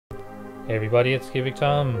Hey everybody, it's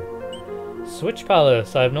QubicTom. Switch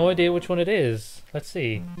Palace. I have no idea which one it is. Let's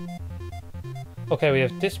see. Okay, we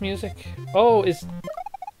have this music. Oh,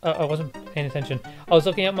 I wasn't paying attention. I was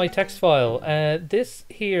looking at my text file. This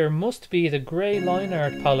here must be the Grey Line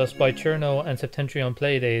Art Palace by Cirno and Septentrion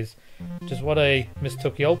Pleiades, which is what I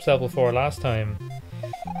mistook Yolp's level for last time.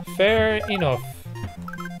 Fair enough.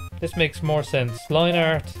 This makes more sense. Line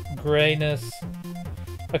art, greyness.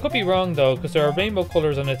 I could be wrong though, because there are rainbow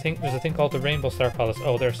colours and I think there's a thing called the Rainbow Star Palace.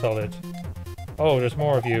 Oh, they're solid. Oh, there's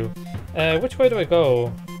more of you. Which way do I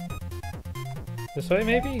go? This way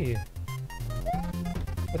maybe?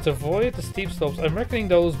 Let's avoid the steep slopes. I'm reckoning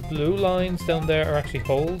those blue lines down there are actually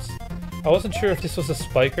holes. I wasn't sure if this was a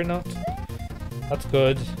spike or not. That's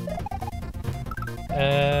good.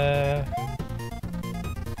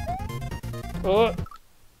 Oh!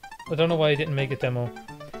 I don't know why I didn't make it demo.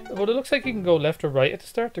 But it looks like you can go left or right at the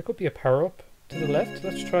start. There could be a power-up to the left.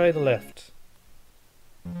 Let's try the left.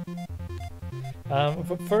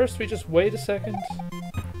 But first we just wait a second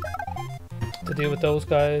to deal with those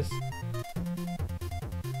guys.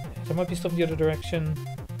 There might be stuff in the other direction.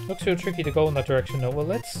 Looks real tricky to go in that direction though. Well,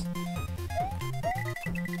 let's...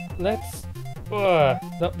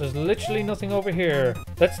 No, there's literally nothing over here.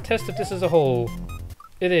 Let's test if this is a hole.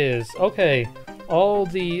 It is. Okay. All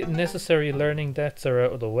the necessary learning debts are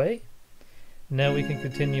out of the way. Now we can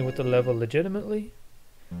continue with the level legitimately.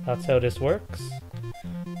 That's how this works.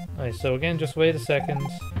 Alright, so again, just wait a second.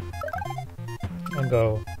 And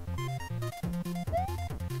go.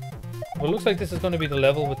 Well, it looks like this is going to be the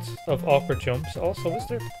level of awkward jumps. Also, is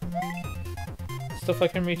there stuff I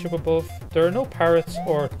can reach up above? There are no parrots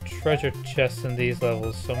or treasure chests in these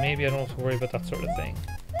levels, so maybe I don't have to worry about that sort of thing.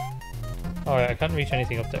 Alright, I can't reach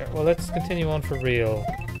anything up there. Well, let's continue on for real.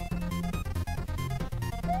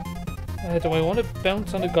 Do I want to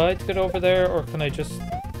bounce on the guide to get over there, or can I just,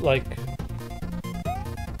 like...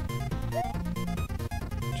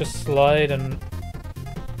 just slide and...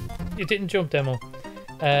 You didn't jump, demo.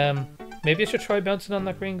 Maybe I should try bouncing on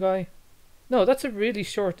that green guy? No, that's a really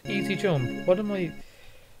short, easy jump. What am I...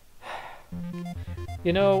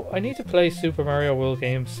 You know, I need to play Super Mario World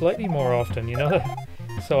games slightly more often, you know?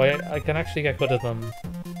 So I can actually get good at them.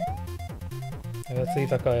 Let's leave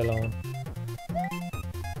that guy alone.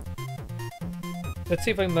 Let's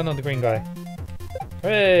see if I can land on the green guy.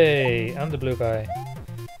 Hooray! And the blue guy.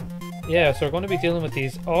 Yeah, so we're going to be dealing with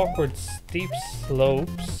these awkward steep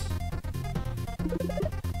slopes.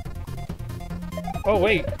 Oh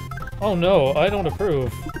wait! Oh no, I don't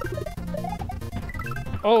approve.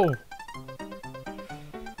 Oh!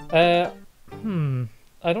 I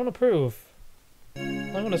don't approve.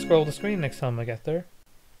 I'm gonna scroll the screen next time I get there.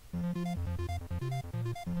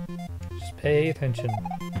 Just pay attention.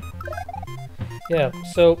 Yeah,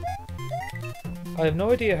 so I have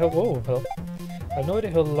no idea how. Whoa, hello. I have no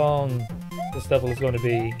idea how long this level is going to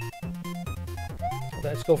be.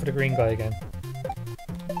 Let's go for the green guy again.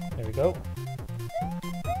 There we go.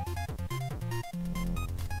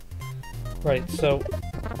 Right, so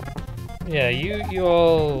yeah, you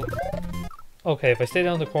all. Okay, if I stay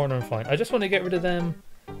down the corner, I'm fine. I just want to get rid of them,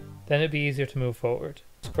 then it'd be easier to move forward.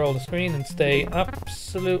 Scroll the screen and stay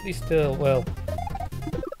absolutely still. Well,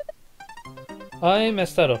 I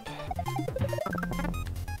messed that up.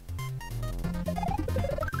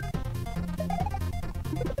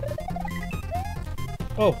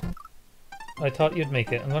 Oh, I thought you'd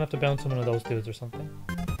make it. I'm gonna have to bounce on one of those dudes or something.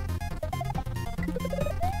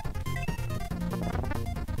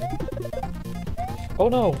 Oh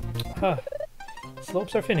no! Huh.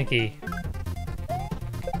 Slopes are finicky.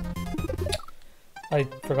 I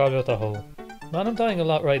forgot about the hole. Man, I'm dying a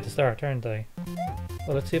lot right at the start, aren't I?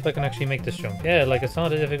 Well, let's see if I can actually make this jump. Yeah, like it's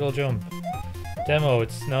not a difficult jump. Demo,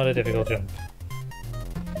 it's not a difficult jump.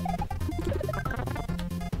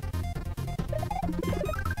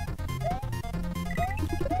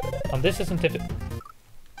 And this isn't difficult.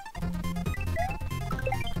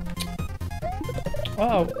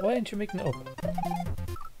 Wow, why aren't you making it up?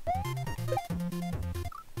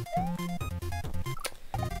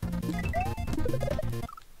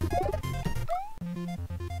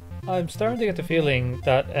 I'm starting to get the feeling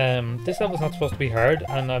that this level's not supposed to be hard,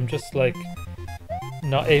 and I'm just like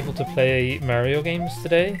not able to play Mario games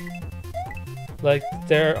today. Like,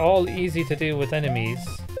 they're all easy to deal with enemies,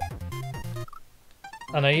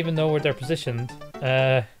 and I even know where they're positioned.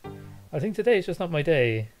 I think today is just not my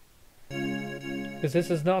day, because this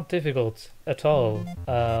is not difficult at all.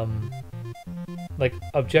 Like,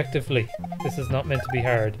 objectively, this is not meant to be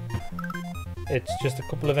hard. It's just a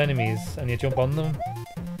couple of enemies, and you jump on them.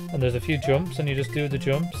 And there's a few jumps, and you just do the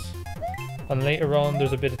jumps. And later on,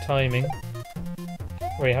 there's a bit of timing.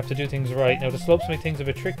 where you have to do things right. Now the slopes make things a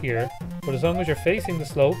bit trickier, but as long as you're facing the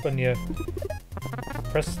slope and you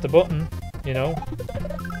press the button, you know,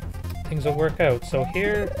 things will work out. So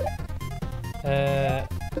here,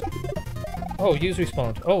 oh, use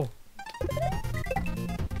respawn. Oh,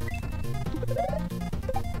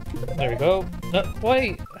 there we go. No,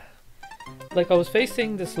 why? Like I was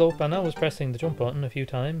facing the slope and I was pressing the jump button a few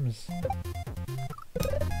times.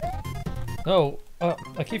 No,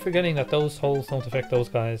 I keep forgetting that those holes don't affect those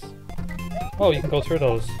guys. Oh, you can go through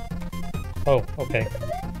those. Oh, okay.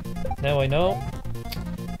 Now I know.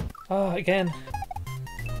 Ah, again.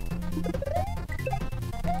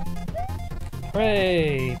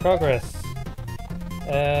 Hooray! Progress!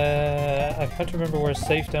 I can't remember where's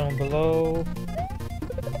safe down below.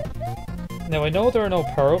 Now I know there are no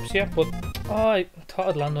power-ups yet, but... Oh, I thought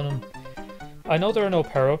I'd land on them. I know there are no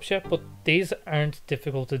power-ups yet, but these aren't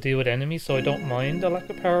difficult to deal with enemies, so I don't mind the lack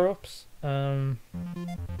of power-ups.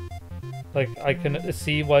 Like, I can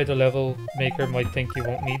see why the level maker might think you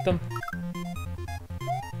won't need them.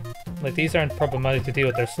 Like, these aren't problematic to deal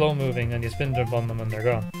with, they're slow-moving and you spin jump on them and they're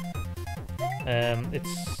gone.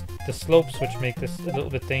 It's the slopes which make this a little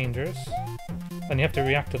bit dangerous. And you have to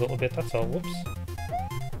react a little bit, that's all. Whoops.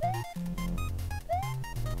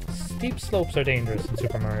 Steep slopes are dangerous in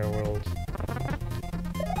Super Mario World.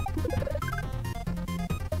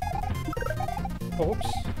 Oh,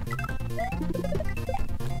 whoops.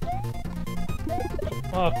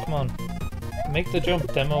 Oh, come on. Make the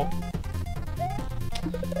jump, demo.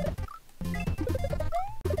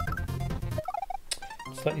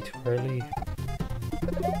 Slightly too early.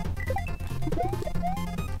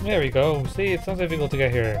 There we go. See, it's not difficult to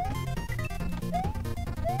get here.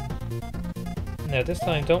 Now this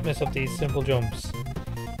time, don't mess up these simple jumps.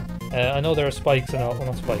 I know there are spikes and all. Well,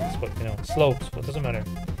 not spikes, but you know, slopes, but it doesn't matter.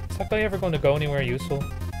 Is that guy ever going to go anywhere useful?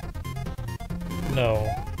 No.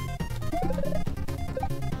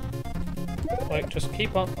 Like, just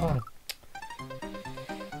keep on. Oh.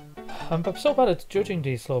 I'm so bad at judging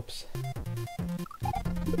these slopes.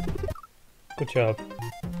 Good job.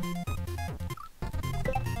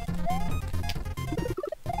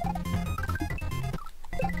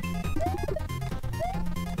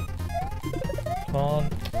 Come on.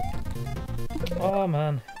 Oh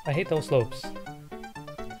man, I hate those slopes.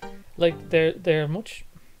 Like they're much,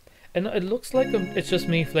 and it looks like it's just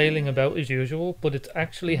me flailing about as usual, but it's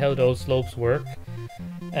actually how those slopes work.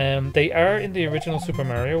 They are in the original Super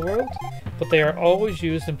Mario World, but they are always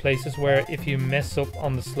used in places where if you mess up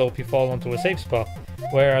on the slope you fall onto a safe spot.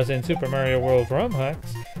 Whereas in Super Mario World ROM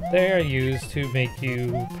hacks, they are used to make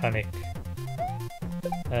you panic.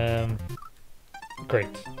 Great.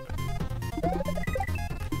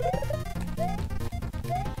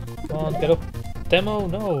 Come on, get up. Demo,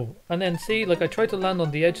 no. And then see, like I tried to land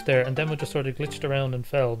on the edge there and Demo just sort of glitched around and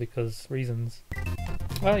fell because reasons.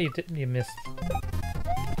 Well, you didn't, you missed.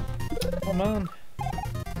 Come on.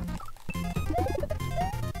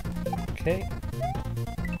 Okay.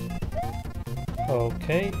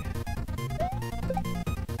 Okay.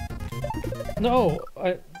 No,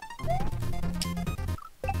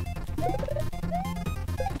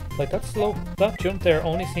 like that slope, that jump there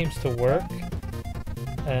only seems to work.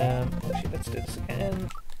 Actually, let's do this again.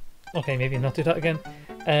 Okay, maybe not do that again.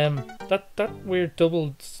 That weird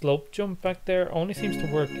double slope jump back there only seems to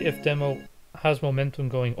work if Demo has momentum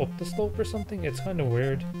going up the slope or something. It's kind of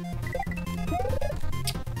weird.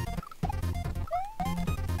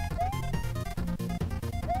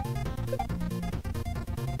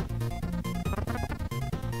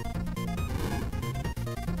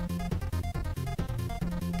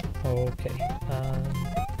 Okay.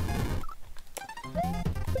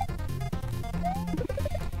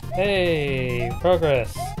 Hey,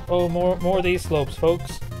 progress. Oh, more of these slopes,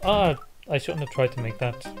 folks. Ah, I shouldn't have tried to make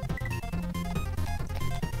that.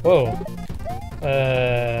 Whoa.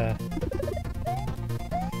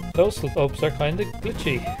 Those slopes are kind of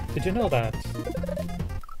glitchy. Did you know that?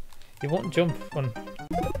 You won't jump when...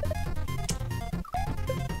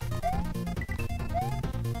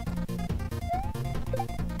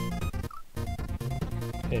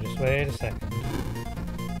 Okay, just wait a second.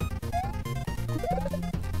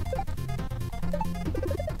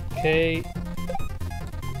 Okay.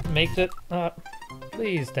 Make it...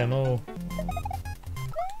 please, Demo.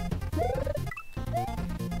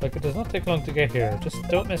 Like, it does not take long to get here. Just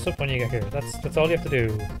don't mess up when you get here. That's all you have to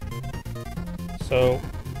do. So,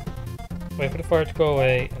 wait for the fire to go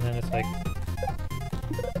away, and then it's like...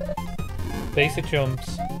 basic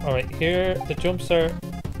jumps. Alright, here, the jumps are...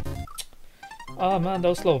 Ah, man,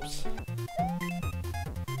 those slopes.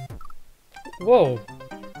 Whoa!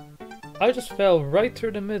 I just fell right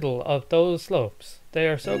through the middle of those slopes. They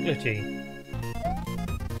are so glitchy.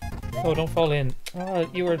 Oh, don't fall in. Ah,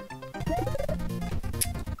 you were...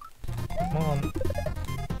 Come on.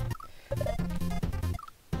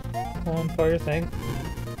 Come on, fire thing.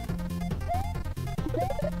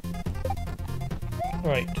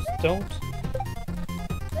 Right, just don't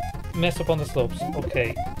mess up on the slopes.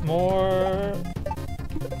 Okay, more...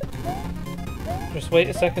 Just wait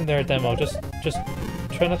a second there, demo. Just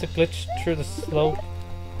try not to glitch through the slope.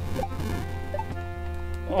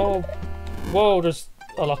 Oh, whoa, there's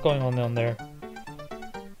a lot going on down there.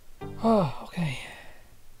 Oh, okay.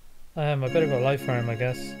 I better go life farm, I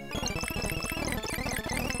guess.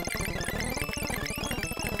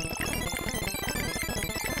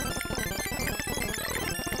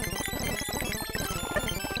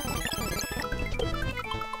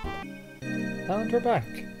 And we're back.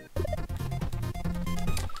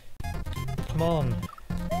 Come on.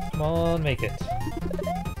 Come on, make it.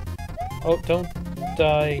 Oh, don't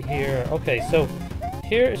die here. Okay, so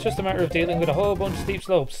here it's just a matter of dealing with a whole bunch of steep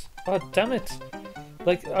slopes. Oh, damn it.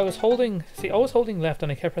 Like, I was holding left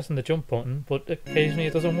and I kept pressing the jump button, but occasionally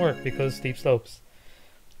it doesn't work because steep slopes.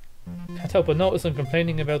 Can't help but notice I'm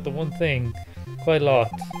complaining about the one thing quite a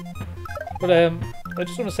lot. But I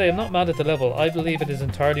just want to say I'm not mad at the level. I believe it is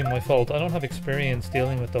entirely my fault. I don't have experience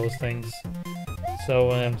dealing with those things.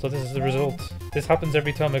 So this is the result. This happens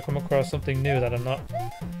every time I come across something new that I'm not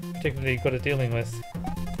particularly good at dealing with.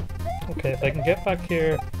 Okay, if I can get back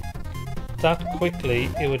here that quickly,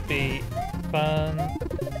 it would be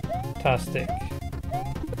fantastic.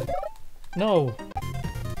 No!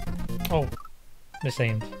 Oh,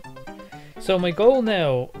 misaimed. So my goal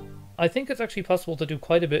now, I think it's actually possible to do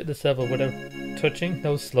quite a bit of this level without touching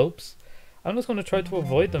those slopes. I'm just going to try to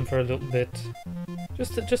avoid them for a little bit.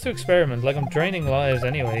 Just to experiment. Like, I'm draining lives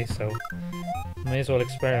anyway, so may as well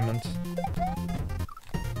experiment.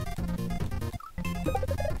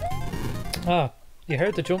 Ah, you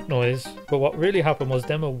heard the jump noise, but what really happened was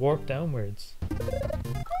Demo warped downwards.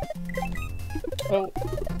 Oh.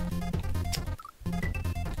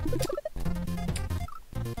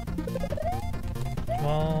 Come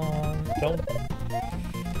on,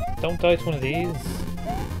 don't die to one of these.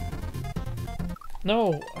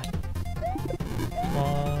 No! Come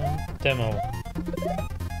on, Demo.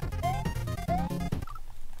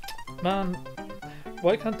 Man,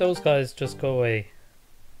 why can't those guys just go away?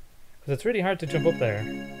 Because it's really hard to jump up there.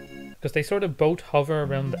 Because they sort of both hover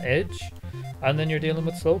around the edge, and then you're dealing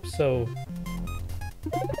with slopes, so...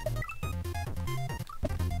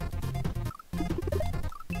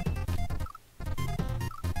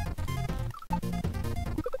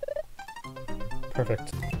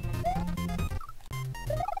 Perfect.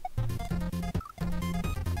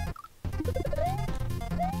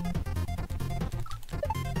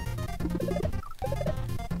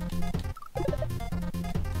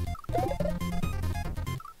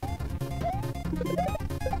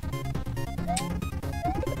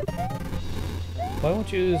 Why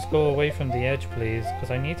won't you just go away from the edge, please?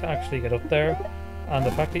 Because I need to actually get up there, and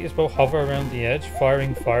the fact that you're supposed to hover around the edge,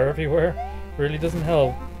 firing fire everywhere, really doesn't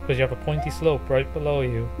help, because you have a pointy slope right below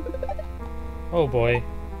you. Oh boy.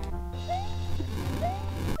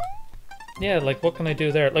 Yeah, like, what can I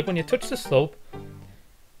do there? Like, when you touch the slope,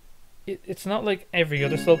 it's not like every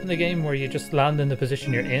other slope in the game where you just land in the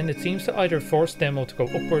position you're in. It seems to either force Demo to go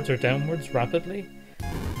upwards or downwards rapidly.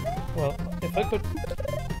 Well, if I could...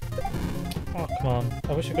 Oh, come on.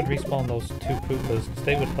 I wish I could respawn those two Koopas, because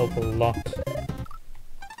they would help a lot.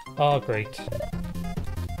 Oh, great.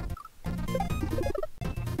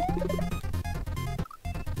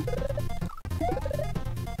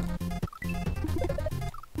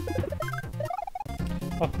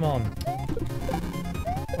 Oh, come on.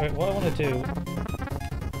 Wait, what I want to do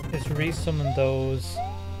is resummon those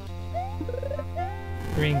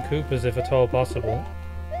green Koopas if at all possible.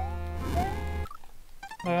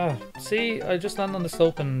 Ah, see, I just land on the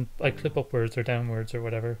slope and I clip upwards or downwards or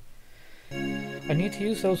whatever. I need to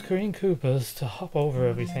use those green Koopas to hop over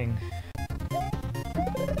everything.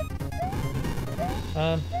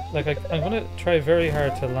 Like, I'm gonna try very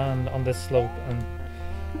hard to land on this slope and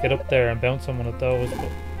get up there and bounce on one of those,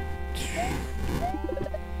 but...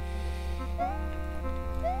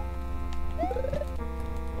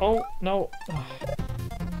 Oh, no!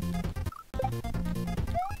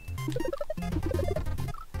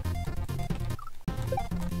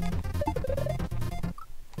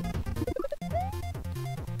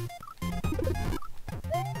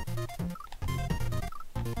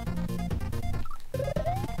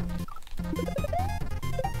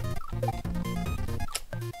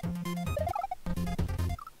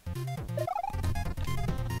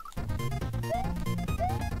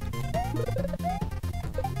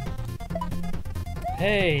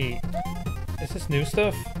 Hey, is this new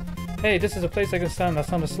stuff? Hey, this is a place I can stand.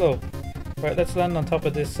 That's on the slope. Right, let's land on top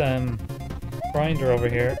of this grinder over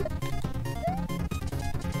here.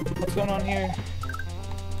 What's going on here?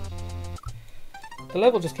 The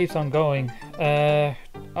level just keeps on going. I'm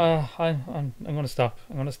gonna stop.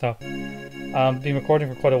 I'm gonna stop. Been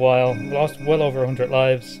recording for quite a while. Lost well over 100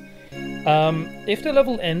 lives. If the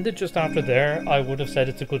level ended just after there, I would have said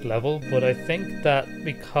it's a good level, but I think that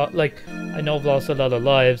because, like, I know I've lost a lot of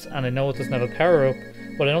lives, and I know it doesn't have a power-up,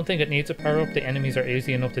 but I don't think it needs a power-up. The enemies are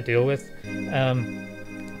easy enough to deal with.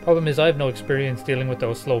 Problem is I have no experience dealing with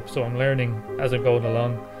those slopes, so I'm learning as I'm going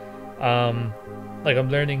along. Like, I'm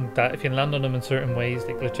learning that if you land on them in certain ways,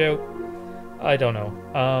 they glitch out. I don't know.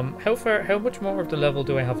 How much more of the level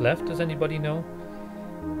do I have left? Does anybody know?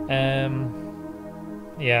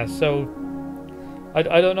 Yeah, so I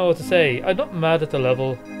don't know what to say. I'm not mad at the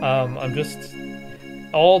level. I'm just,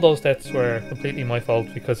 all those deaths were completely my fault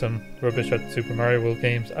because I'm rubbish at Super Mario World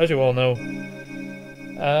games, as you all know.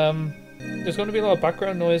 There's going to be a lot of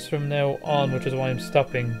background noise from now on, which is why I'm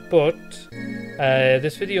stopping, but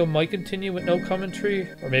this video might continue with no commentary,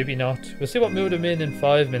 or maybe not. We'll see what mood I'm in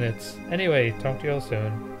 5 minutes. Anyway, talk to you all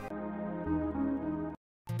soon.